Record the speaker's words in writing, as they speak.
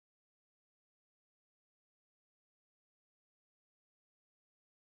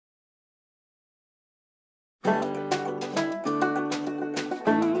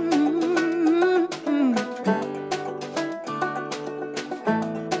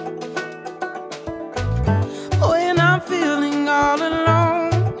when I'm feeling all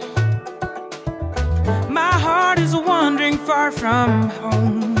alone. My heart is wandering far from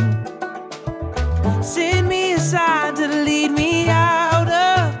home. Send me a sign to lead me out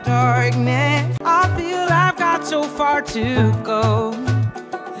of darkness. I feel I've got so far to go.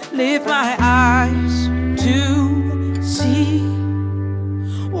 Lift my eyes to see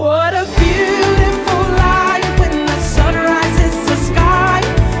what a beautiful life when the sun rises the sky.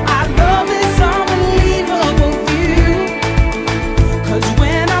 I love this unbelievable view, 'cause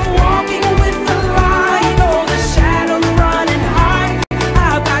when I'm walking with the light, all the shadows running high,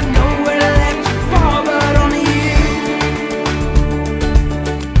 I've got nowhere left to fall but on you.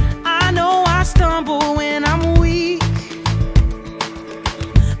 I know I stumble when I'm weak,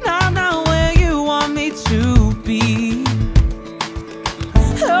 not where you want me to be.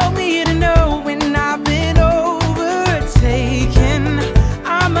 Help me to know when I've been overtaken.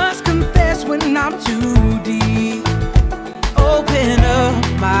 I must confess when I'm too deep. Open up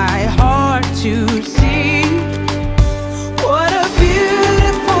my heart to see what a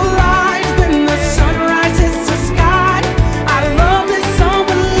beautiful life when the sun rises the sky. I love this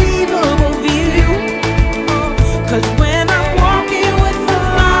unbelievable view, 'cause when I'm walking with the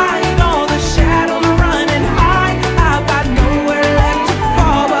light, all the shadows running high, I've got nowhere left to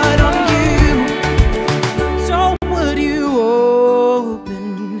fall but on you. So would you open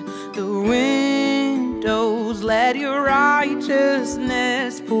the windows, let your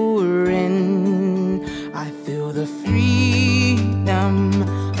righteousness pour in? I feel the freedom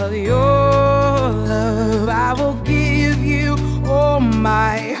of your love. I will give you all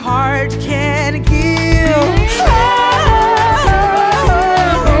my heart can give.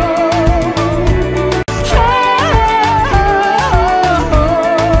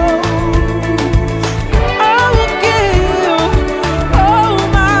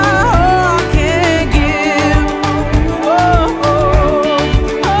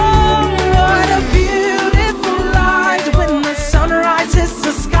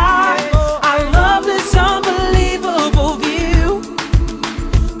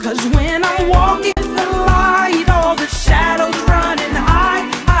 Cause when